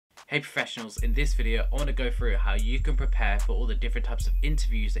Hey professionals, in this video I want to go through how you can prepare for all the different types of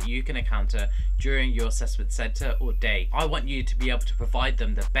interviews that you can encounter during your assessment center or day. I want you to be able to provide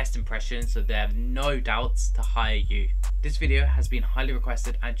them the best impression so they have no doubts to hire you. This video has been highly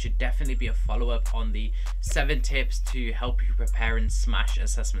requested and should definitely be a follow-up on the 7 tips to help you prepare and smash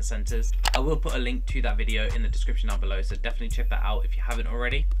assessment centers. I will put a link to that video in the description down below, so definitely check that out if you haven't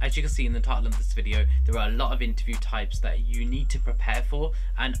already. As you can see in the title of this video, there are a lot of interview types that you need to prepare for,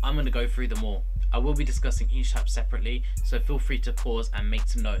 and I'm going to go through them all. I will be discussing each type separately, so feel free to pause and make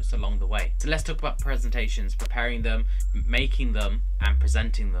some notes along the way. So let's talk about presentations, preparing them, making them, and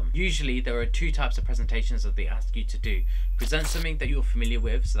presenting them. Usually there are 2 types of presentations that they ask you to do. Present something that you're familiar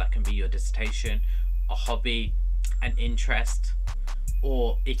with, so that can be your dissertation, a hobby, an interest,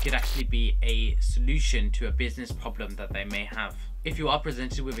 or it could actually be a solution to a business problem that they may have. If you are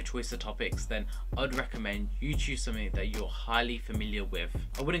presented with a choice of topics, then I'd recommend you choose something that you're highly familiar with.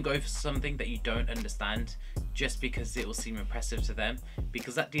 I wouldn't go for something that you don't understand just because it will seem impressive to them,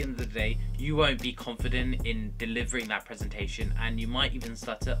 because at the end of the day you won't be confident in delivering that presentation and you might even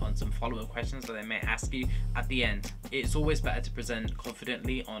stutter on some follow-up questions that they may ask you at the end. It's always better to present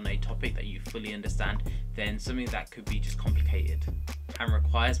confidently on a topic that you fully understand than something that could be just complicated and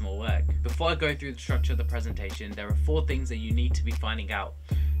requires more work. Before I go through the structure of the presentation, there are 4 things that you need to be finding out: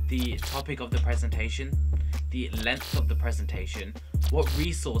 the topic of the presentation, the length of the presentation, what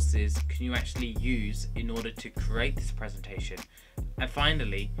resources can you actually use in order to create this presentation, and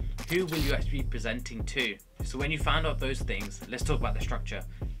finally, who will you actually be presenting to. So when you found out those things, let's talk about the structure.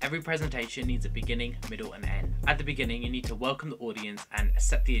 Every presentation needs a beginning, middle and end. At the beginning, you need to welcome the audience and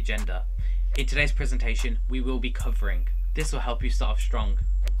set the agenda. In today's presentation, we will be covering. This will help you start off strong.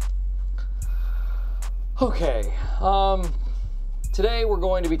 Okay, today we're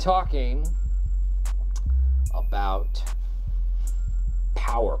going to be talking about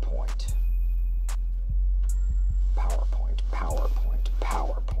PowerPoint.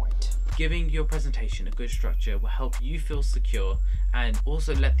 Giving your presentation a good structure will help you feel secure and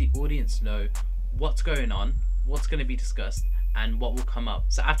also let the audience know what's going on, what's going to be discussed, and what will come up.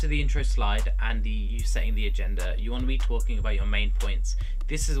 So after the intro slide and you setting the agenda, you want to be talking about your main points.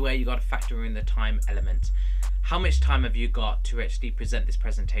 This is where you got to factor in the time element. How much time have you got to actually present this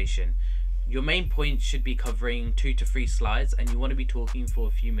presentation? Your main point should be covering 2 to 3 slides, and you want to be talking for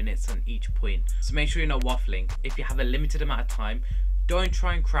a few minutes on each point. So make sure you're not waffling. If you have a limited amount of time, don't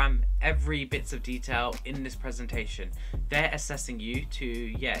try and cram every bits of detail in this presentation. They're assessing you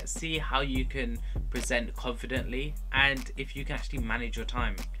to see how you can present confidently and if you can actually manage your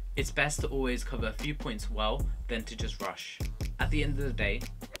time. It's best to always cover a few points well than to just rush. At the end of the day,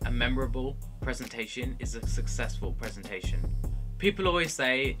 a memorable presentation is a successful presentation. People always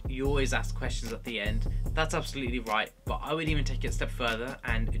say you always ask questions at the end. That's absolutely right, but I would even take it a step further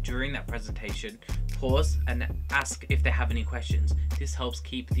and during that presentation, pause and ask if they have any questions. This helps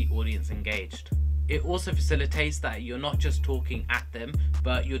keep the audience engaged. It also facilitates that you're not just talking at them,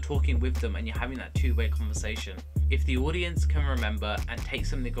 but you're talking with them and you're having that 2-way conversation. If the audience can remember and take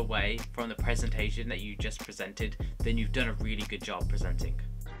something away from the presentation that you just presented, then you've done a really good job presenting.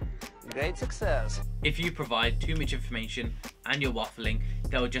 Great success. If you provide too much information and you're waffling,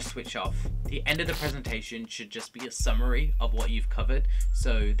 they'll just switch off. The end of the presentation should just be a summary of what you've covered,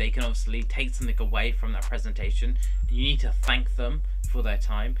 so they can obviously take something away from that presentation. You need to thank them for their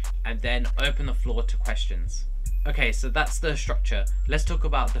time and then open the floor to questions. Okay, so that's the structure. Let's talk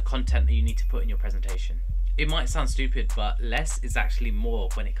about the content that you need to put in your presentation. It might sound stupid, but less is actually more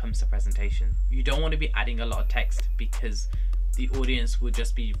when it comes to presentation. You don't want to be adding a lot of text because the audience will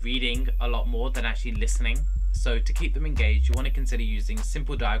just be reading a lot more than actually listening. So to keep them engaged, you want to consider using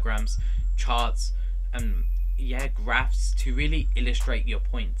simple diagrams, charts, and graphs to really illustrate your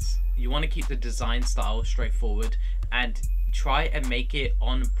points. You want to keep the design style straightforward and try and make it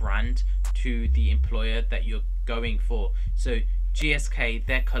on brand to the employer that you're going for. So GSK,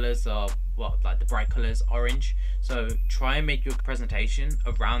 their colors are like the bright colors, orange. So try and make your presentation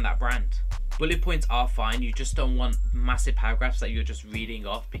around that brand. Bullet points are fine, you just don't want massive paragraphs that you're just reading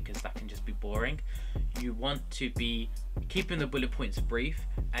off because that can just be boring. You want to be keeping the bullet points brief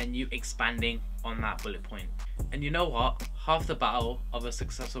and you expanding on that bullet point. And you know what? Half the battle of a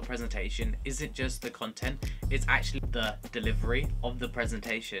successful presentation isn't just the content, it's actually the delivery of the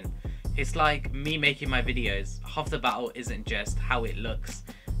presentation. It's like me making my videos. Half the battle isn't just how it looks,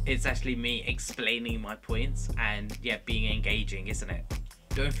 it's actually me explaining my points and being engaging, isn't it?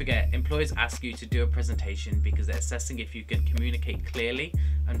 Don't forget, employers ask you to do a presentation because they're assessing if you can communicate clearly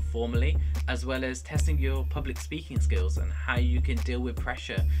and formally, as well as testing your public speaking skills and how you can deal with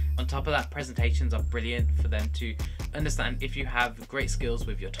pressure. On top of that, presentations are brilliant for them to understand if you have great skills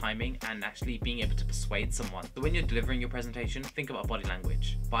with your timing and actually being able to persuade someone. So when you're delivering your presentation, think about body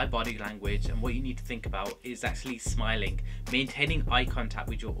language. By body language, and what you need to think about is actually smiling, maintaining eye contact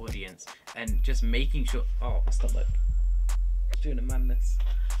with your audience, and just making sure, oh, my stomach, it's doing a madness.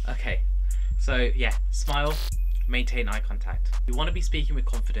 Okay, so yeah, smile, maintain eye contact. You want to be speaking with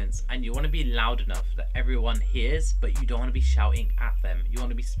confidence, and you want to be loud enough that everyone hears, but you don't want to be shouting at them. You want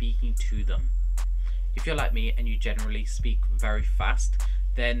to be speaking to them. If you're like me and you generally speak very fast,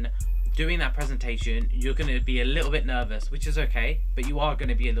 then doing that presentation, you're going to be a little bit nervous, which is okay, but you are going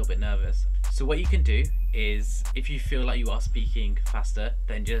to be a little bit nervous. So what you can do is, if you feel like you are speaking faster,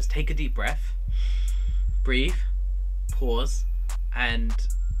 then just take a deep breath, breathe, pause, and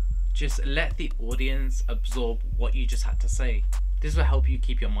just let the audience absorb what you just had to say. This will help you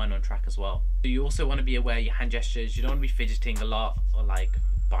keep your mind on track as well. So you also want to be aware of your hand gestures. You don't want to be fidgeting a lot or like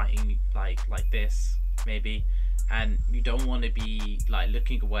biting like this maybe, and you don't want to be like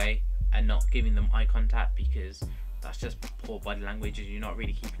looking away and not giving them eye contact, because that's just poor body language and you're not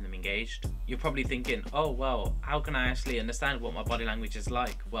really keeping them engaged. You're probably thinking, oh well, how can I actually understand what my body language is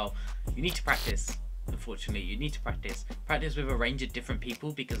like? Well, you need to practice. Unfortunately, you need to practice with a range of different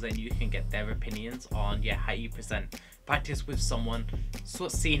people, because then you can get their opinions on how you present. Practice with someone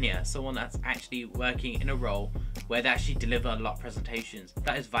sort of senior, someone that's actually working in a role where they actually deliver a lot of presentations.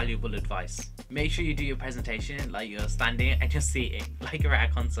 That is valuable advice. Make sure you do your presentation like you're standing and you're seating, like you're at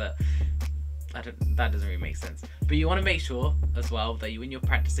a concert. That doesn't really make sense, but you want to make sure as well that when you're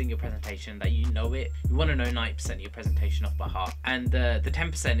practicing your presentation that you know it. You want to know 90% of your presentation off by heart, and the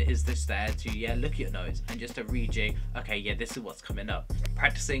 10% is just there to look at your notes and just to rejig, okay, yeah, this is what's coming up.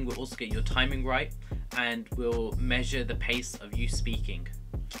 Practicing will also get your timing right and will measure the pace of you speaking.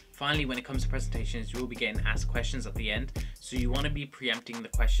 Finally, when it comes to presentations, you will be getting asked questions at the end, so you want to be preempting the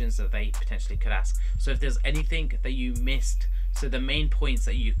questions that they potentially could ask. So if there's anything that you missed, so the main points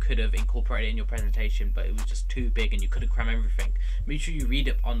that you could have incorporated in your presentation but it was just too big and you couldn't cram everything, make sure you read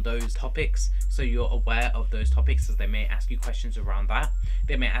up on those topics so you're aware of those topics, as they may ask you questions around that.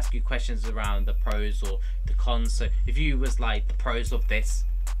 They may ask you questions around the pros or the cons. So if you was like the pros of this,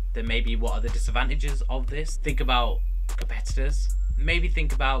 then maybe what are the disadvantages of this? Think about competitors. Maybe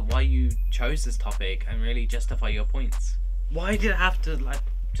think about why you chose this topic and really justify your points. Why did I have to like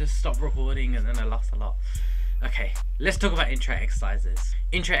just stop recording and then I lost a lot? Okay, let's talk about Intray-Exercises.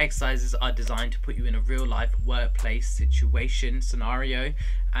 Intray-Exercises are designed to put you in a real life workplace situation scenario,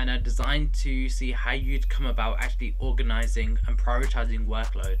 and are designed to see how you'd come about actually organizing and prioritizing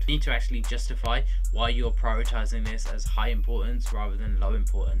workload. You need to actually justify why you're prioritizing this as high importance rather than low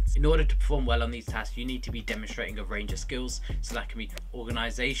importance. In order to perform well on these tasks, you need to be demonstrating a range of skills. So that can be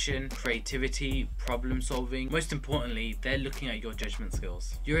organization, creativity, problem solving. Most importantly, they're looking at your judgment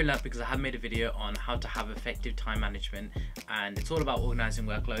skills. You're in luck because I have made a video on how to have effective time management, and it's all about organizing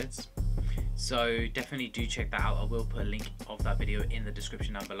workloads. So definitely do check that out. I will put a link of that video in the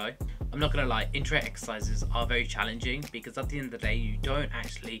description down below. I'm not gonna lie, Intray-Exercises are very challenging, because at the end of the day you don't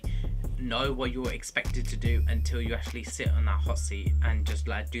actually know what you're expected to do until you actually sit on that hot seat and just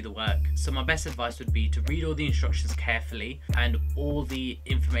like do the work. So my best advice would be to read all the instructions carefully and all the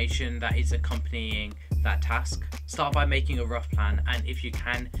information that is accompanying that task. Start by making a rough plan, and if you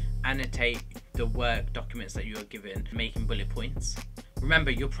can, annotate the work documents that you are given, making bullet points.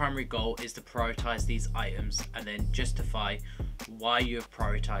 Remember, your primary goal is to prioritize these items and then justify why you have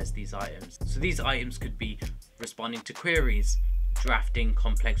prioritized these items. So these items could be responding to queries, drafting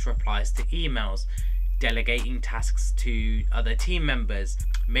complex replies to emails, delegating tasks to other team members.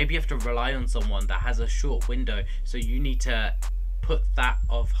 Maybe you have to rely on someone that has a short window, so you need to put that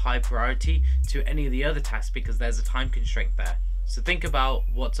of high priority to any of the other tasks because there's a time constraint there. So think about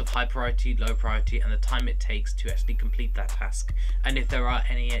what's of high priority, low priority, and the time it takes to actually complete that task. And if there are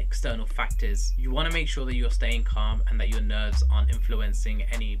any external factors, you want to make sure that you're staying calm and that your nerves aren't influencing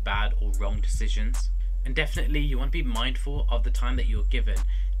any bad or wrong decisions. And definitely you want to be mindful of the time that you're given.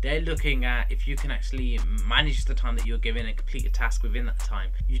 They're looking at if you can actually manage the time that you're given and complete a task within that time.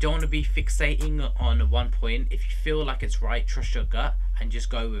 You don't want to be fixating on one point. If you feel like it's right, trust your gut and just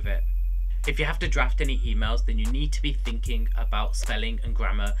go with it. If you have to draft any emails, then you need to be thinking about spelling and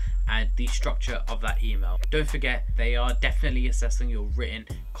grammar and the structure of that email. Don't forget, they are definitely assessing your written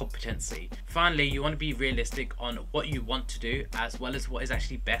competency. Finally, you want to be realistic on what you want to do as well as what is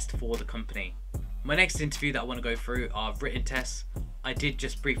actually best for the company. My next interview that I want to go through are written tests, I did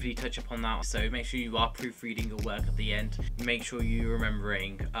just briefly touch upon that, so make sure you are proofreading your work at the end. Make sure you're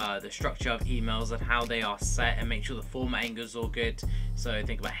remembering the structure of emails and how they are set, and make sure the formatting is all good. So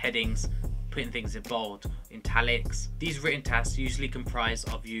think about headings, putting things in bold, italics. These written tasks usually comprise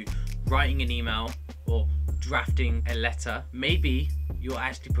of you writing an email or drafting a letter. Maybe you're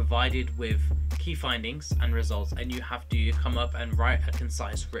actually provided with key findings and results, and you have to come up and write a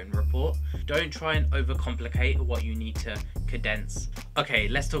concise written report. Don't try and overcomplicate what you need to condense. Okay,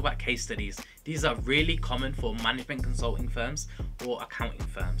 let's talk about case studies. These are really common for management consulting firms or accounting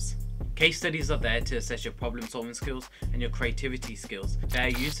firms. Case studies are there to assess your problem solving skills and your creativity skills. They are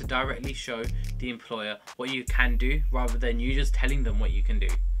used to directly show the employer what you can do rather than you just telling them what you can do.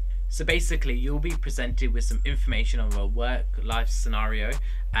 So basically, you'll be presented with some information on a work-life scenario,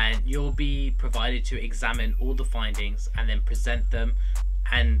 and you'll be provided to examine all the findings and then present them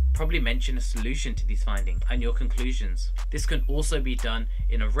and probably mention a solution to these findings and your conclusions. This can also be done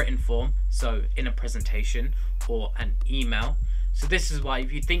in a written form, so in a presentation or an email. So this is why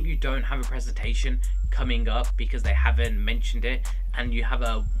if you think you don't have a presentation coming up because they haven't mentioned it and you have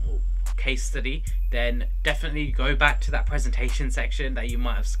a case study, then definitely go back to that presentation section that you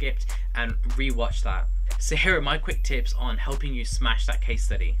might have skipped and rewatch that. So here are my quick tips on helping you smash that case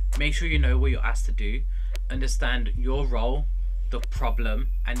study. Make sure you know what you're asked to do, understand your role, the problem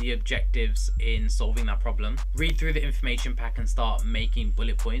and the objectives in solving that problem. Read through the information pack and start making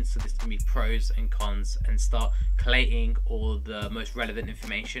bullet points. So this can be pros and cons, and start collating all the most relevant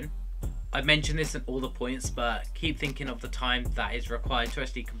information. I've mentioned this in all the points, but keep thinking of the time that is required to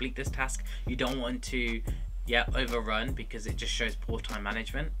actually complete this task. You don't want to overrun, because it just shows poor time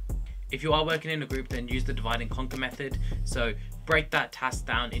management. If you are working in a group, then use the divide and conquer method. So break that task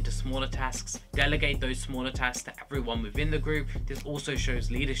down into smaller tasks, delegate those smaller tasks to everyone within the group. This also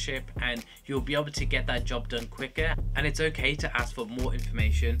shows leadership, and you'll be able to get that job done quicker. And it's okay to ask for more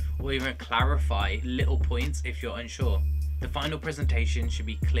information or even clarify little points if you're unsure. The final presentation should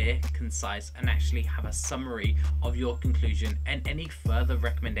be clear, concise, and actually have a summary of your conclusion and any further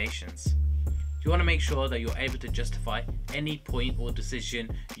recommendations. You want to make sure that you're able to justify any point or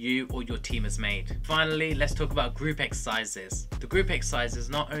decision you or your team has made. Finally, let's talk about group exercises. The group exercise is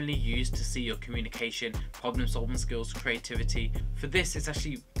not only used to see your communication, problem solving skills, creativity. For this, it's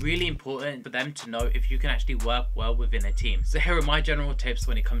actually really important for them to know if you can actually work well within a team. So here are my general tips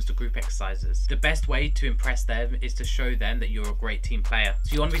when it comes to group exercises. The best way to impress them is to show them that you're a great team player.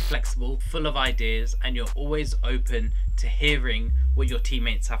 So you want to be flexible, full of ideas, and you're always open to hearing what your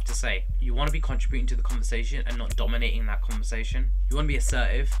teammates have to say. You want to be contributing to the conversation and not dominating that conversation. You want to be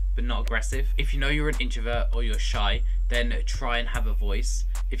assertive but not aggressive. If you know you're an introvert or you're shy, then try and have a voice.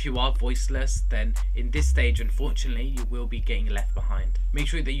 If you are voiceless, then in this stage, unfortunately, you will be getting left behind. Make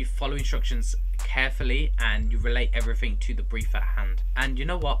sure that you follow instructions carefully and you relate everything to the brief at hand. And you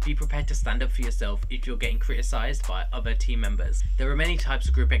know what? Be prepared to stand up for yourself if you're getting criticized by other team members. There are many types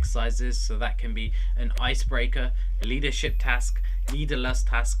of group exercises, so that can be an icebreaker, a leadership task, Leaderless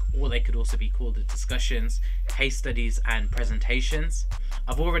task, or they could also be called the discussions, case studies, and presentations.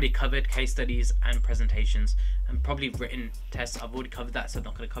 I've already covered case studies and presentations, and probably written tests. I've already covered that, so I'm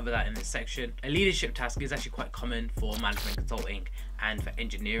not going to cover that in this section. A leadership task is actually quite common for management consulting and for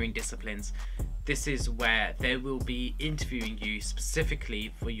engineering disciplines. This is where they will be interviewing you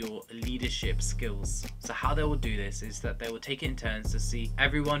specifically for your leadership skills. So how they will do this is that they will take it in turns to see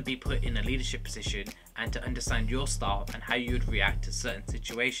everyone be put in a leadership position and to understand your style and how you would react to certain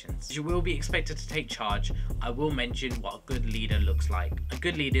situations. You will be expected to take charge. I will mention what a good leader looks like. A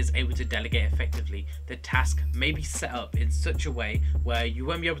good leader is able to delegate effectively. The task may be set up in such a way where you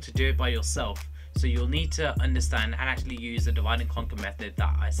won't be able to do it by yourself. So you'll need to understand and actually use the divide and conquer method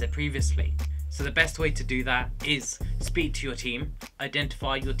that I said previously. So the best way to do that is speak to your team,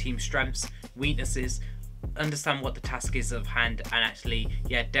 identify your team's strengths, weaknesses, understand what the task is of hand, and actually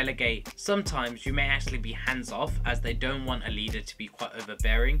delegate. Sometimes you may actually be hands off, as they don't want a leader to be quite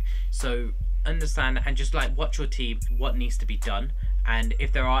overbearing. So understand and just watch your team, what needs to be done, and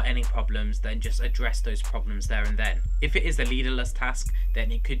if there are any problems, then just address those problems there and then. If it is a leaderless task,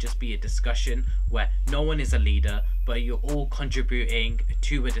 then it could just be a discussion where no one is a leader, but you're all contributing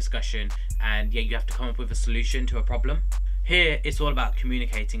to a discussion, and you have to come up with a solution to a problem. Here, it's all about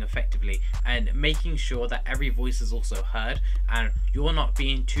communicating effectively and making sure that every voice is also heard, and you're not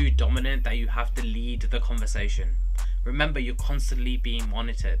being too dominant that you have to lead the conversation. Remember, you're constantly being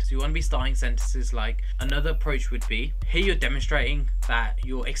monitored. So you want to be starting sentences like, another approach would be, here you're demonstrating that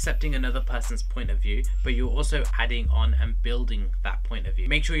you're accepting another person's point of view, but you're also adding on and building that point of view.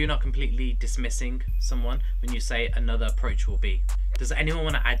 Make sure you're not completely dismissing someone when you say another approach will be. Does anyone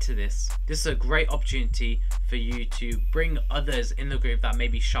want to add to this? This is a great opportunity for you to bring others in the group that may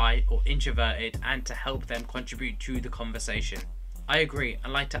be shy or introverted and to help them contribute to the conversation. I agree,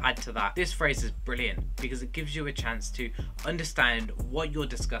 I'd like to add to that. This phrase is brilliant because it gives you a chance to understand what you're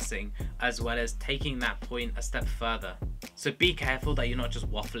discussing as well as taking that point a step further. So be careful that you're not just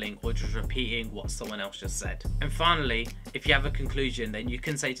waffling or just repeating what someone else just said. And finally, if you have a conclusion, then you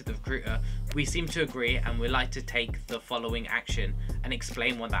can say to the recruiter, we seem to agree and we'd like to take the following action, and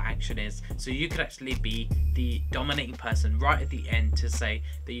explain what that action is. So you could actually be the dominating person right at the end to say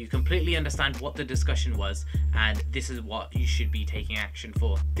that you completely understand what the discussion was and this is what you should be taking action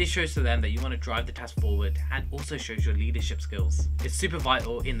for. This shows to them that you want to drive the task forward and also shows your leadership skills. It's super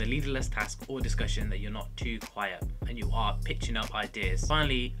vital in the leaderless task or discussion that you're not too quiet and you are pitching up ideas.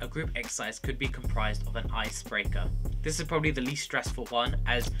 Finally, a group exercise could be comprised of an icebreaker. This is probably the least stressful one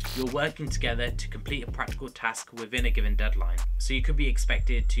as you're working together to complete a practical task within a given deadline. So you could be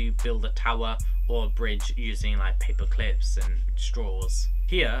expected to build a tower or a bridge using like paper clips and straws.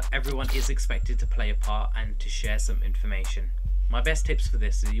 Here, everyone is expected to play a part and to share some information. My best tips for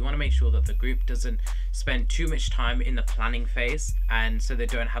this is you want to make sure that the group doesn't spend too much time in the planning phase and so they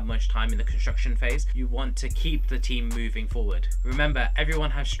don't have much time in the construction phase. You want to keep the team moving forward. Remember,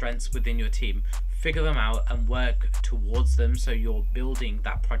 everyone has strengths within your team. Figure them out and work towards them so you're building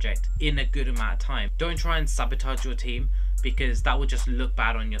that project in a good amount of time. Don't try and sabotage your team because that will just look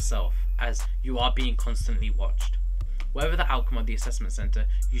bad on yourself as you are being constantly watched. Whatever the outcome of the assessment center,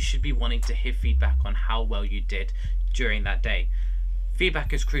 you should be wanting to hear feedback on how well you did during that day.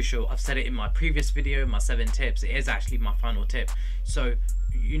 Feedback is crucial. I've said it in my previous video, my 7 tips. It is actually my final tip. So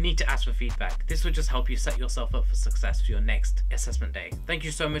you need to ask for feedback. This will just help you set yourself up for success for your next assessment day. Thank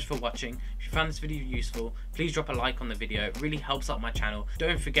you so much for watching. If you found this video useful, please drop a like on the video. It really helps out my channel.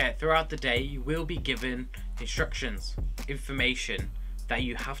 Don't forget, throughout the day, you will be given instructions, information that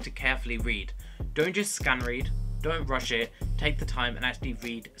you have to carefully read. Don't just scan read. Don't rush it. Take the time and actually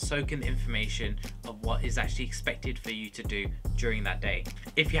read, soak in the information of what is actually expected for you to do during that day.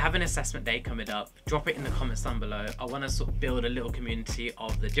 If you have an assessment day coming up, drop it in the comments down below. I want to sort of build a little community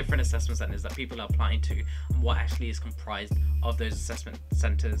of the different assessment centers that people are applying to and what actually is comprised of those assessment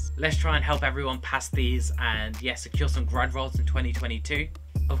centers. Let's try and help everyone pass these and secure some grad roles in 2022.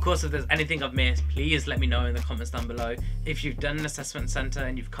 Of course, if there's anything I've missed, please let me know in the comments down below. If you've done an assessment center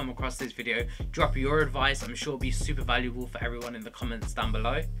and you've come across this video, drop your advice. I'm sure it'll be super valuable for everyone in the comments down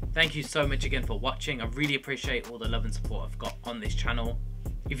below. Thank you so much again for watching. I really appreciate all the love and support I've got on this channel.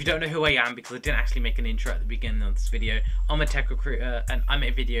 If you don't know who I am, because I didn't actually make an intro at the beginning of this video, I'm a tech recruiter and I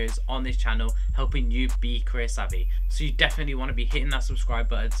make videos on this channel helping you be career savvy. So you definitely want to be hitting that subscribe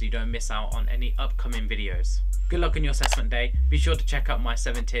button so you don't miss out on any upcoming videos. Good luck on your assessment day. Be sure to check out my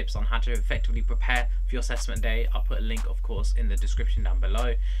 7 tips on how to effectively prepare for your assessment day. I'll put a link, of course, in the description down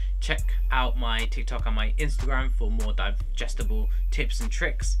below. Check out my TikTok and my Instagram for more digestible tips and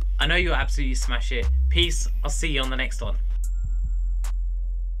tricks. I know you'll absolutely smash it. Peace. I'll see you on the next one.